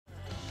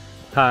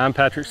Hi, I'm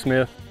Patrick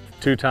Smith,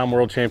 two-time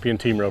world champion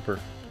team roper,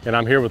 and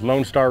I'm here with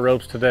Lone Star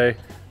Ropes today.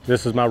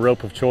 This is my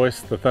rope of choice,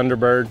 the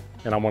Thunderbird,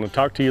 and I want to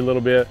talk to you a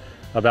little bit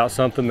about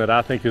something that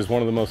I think is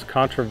one of the most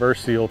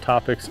controversial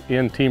topics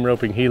in team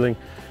roping healing,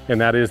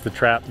 and that is the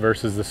trap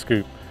versus the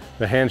scoop,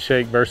 the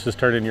handshake versus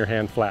turning your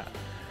hand flat.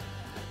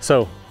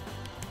 So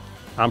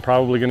I'm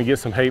probably going to get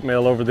some hate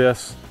mail over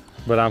this,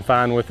 but I'm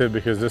fine with it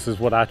because this is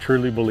what I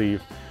truly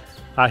believe.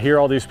 I hear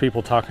all these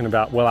people talking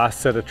about, well, I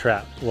set a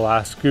trap, well,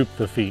 I scoop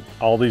the feet,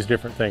 all these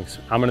different things.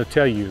 I'm going to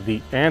tell you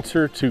the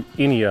answer to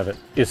any of it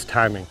is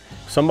timing.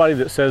 Somebody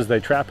that says they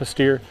trap a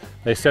steer,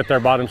 they set their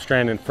bottom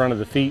strand in front of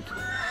the feet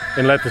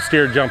and let the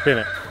steer jump in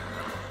it.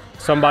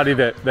 Somebody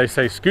that they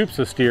say scoops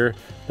a steer,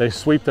 they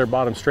sweep their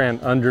bottom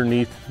strand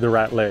underneath the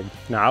right leg.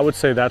 Now, I would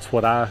say that's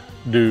what I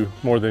do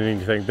more than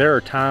anything. There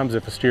are times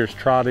if a steer's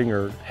trotting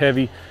or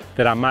heavy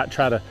that I might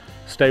try to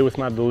stay with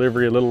my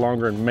delivery a little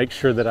longer and make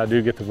sure that I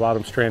do get the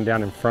bottom strand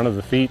down in front of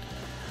the feet.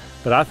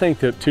 But I think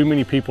that too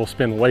many people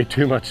spend way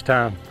too much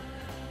time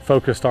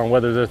focused on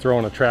whether they're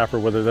throwing a trap or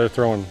whether they're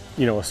throwing,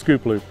 a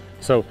scoop loop.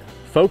 So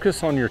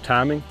focus on your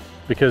timing,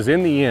 because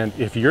in the end,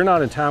 if you're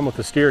not in time with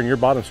the steer and your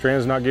bottom strand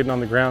is not getting on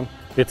the ground,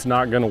 it's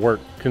not going to work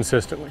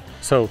consistently.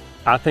 So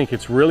I think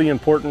it's really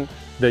important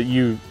that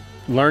you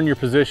learn your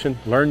position,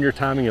 learn your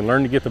timing, and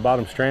learn to get the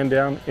bottom strand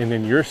down, and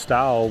then your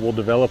style will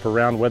develop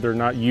around whether or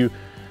not you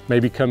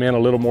maybe come in a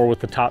little more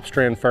with the top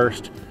strand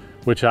first,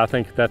 which I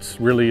think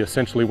that's really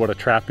essentially what a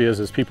trap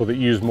is people that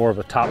use more of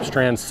a top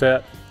strand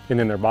set and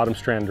then their bottom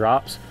strand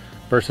drops,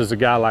 versus a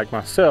guy like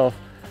myself.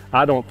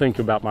 I don't think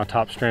about my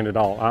top strand at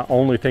all. I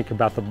only think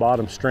about the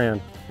bottom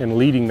strand and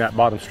leading that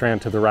bottom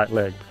strand to the right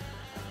leg.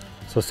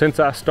 So since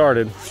I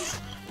started,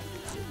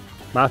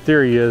 my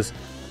theory is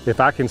if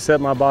I can set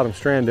my bottom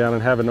strand down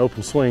and have an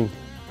open swing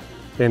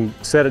and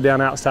set it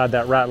down outside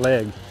that right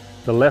leg,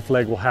 the left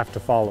leg will have to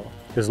follow.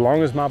 As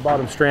long as my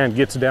bottom strand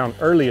gets down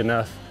early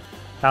enough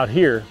out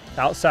here,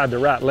 outside the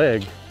right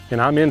leg, and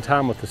I'm in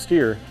time with the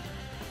steer,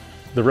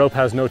 the rope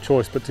has no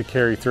choice but to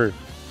carry through.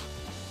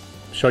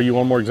 Show you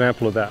one more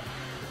example of that.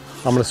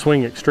 I'm gonna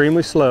swing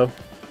extremely slow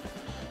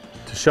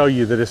to show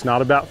you that it's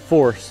not about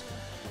force,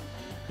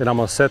 and I'm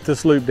gonna set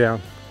this loop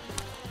down.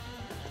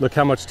 Look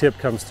how much tip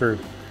comes through.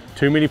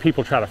 Too many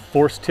people try to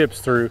force tips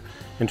through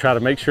and try to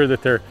make sure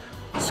that they're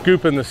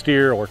scooping the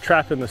steer or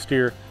trapping the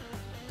steer.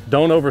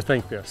 Don't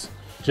overthink this.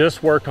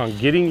 Just work on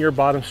getting your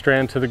bottom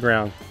strand to the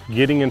ground,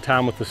 getting in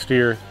time with the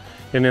steer,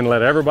 and then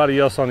let everybody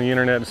else on the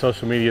internet and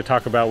social media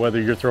talk about whether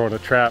you're throwing a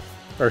trap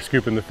or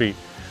scooping the feet.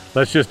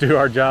 Let's just do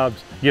our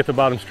jobs, get the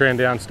bottom strand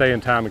down, stay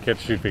in time, and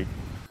catch 2 feet.